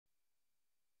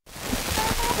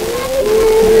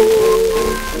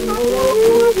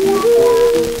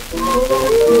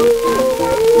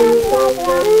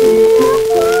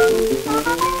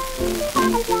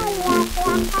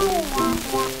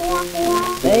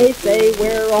They say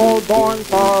we're all born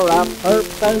for a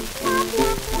purpose.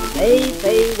 They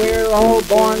say we're all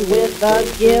born with a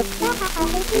gift.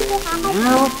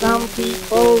 Now some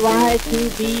people rise to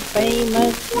be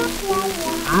famous.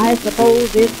 I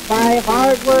suppose it's by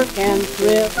hard work and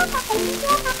thrift.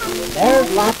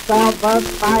 There's lots of us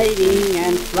fighting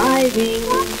and striving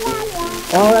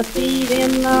for a seat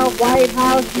in the White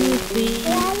House, you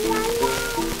see.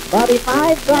 But if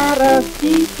I've got a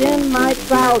seat in my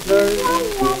trousers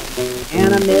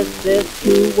and a missus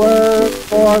to work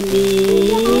for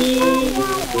me,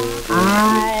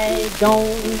 I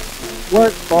don't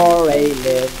work for a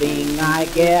living. I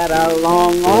get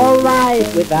along all right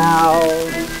without.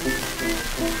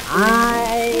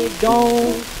 I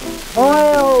don't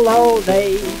toil all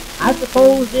day. I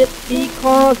suppose it's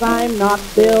because I'm not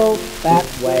built that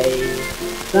way.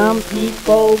 Some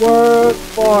people work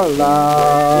for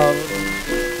love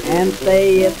and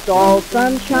say it's all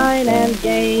sunshine and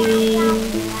gain.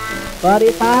 But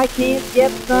if I can't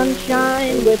get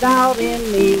sunshine without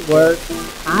any work,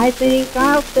 I think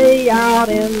I'll stay out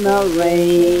in the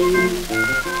rain.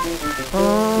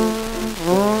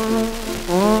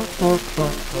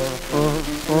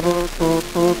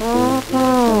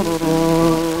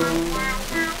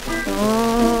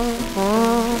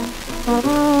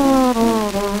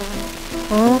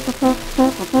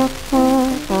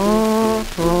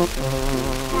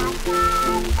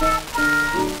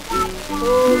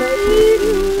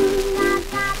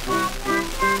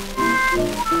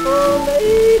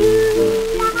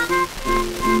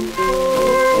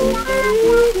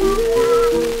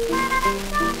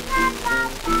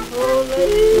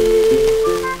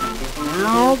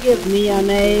 Give me a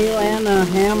nail and a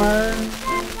hammer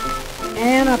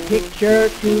and a picture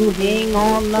to hang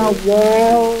on the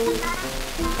wall,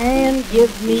 and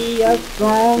give me a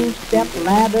strong step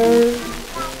ladder.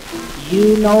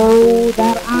 You know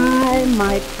that I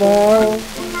might fall.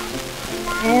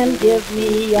 And give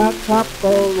me a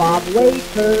couple of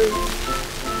waiters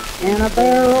and a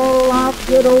barrel of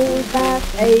good old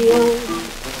Bass ale,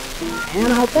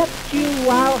 and I'll bet you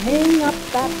I'll hang up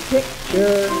that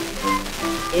picture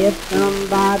if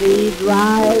somebody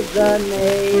drives a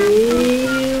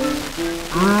nail.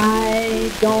 I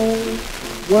don't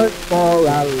work for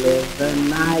a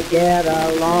living. I get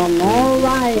along all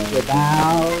right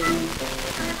without.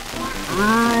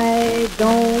 I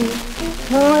don't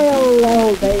toil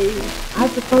all day. I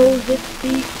suppose it's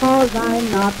because I'm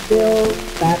not built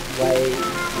that way.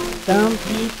 Some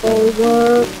people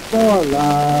work for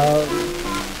love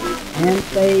and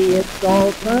say it's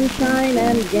all sunshine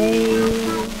and gain.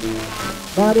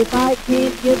 But if I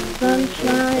can't get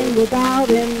sunshine without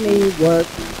any work,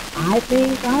 I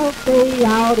think I'll stay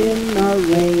out in the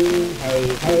rain.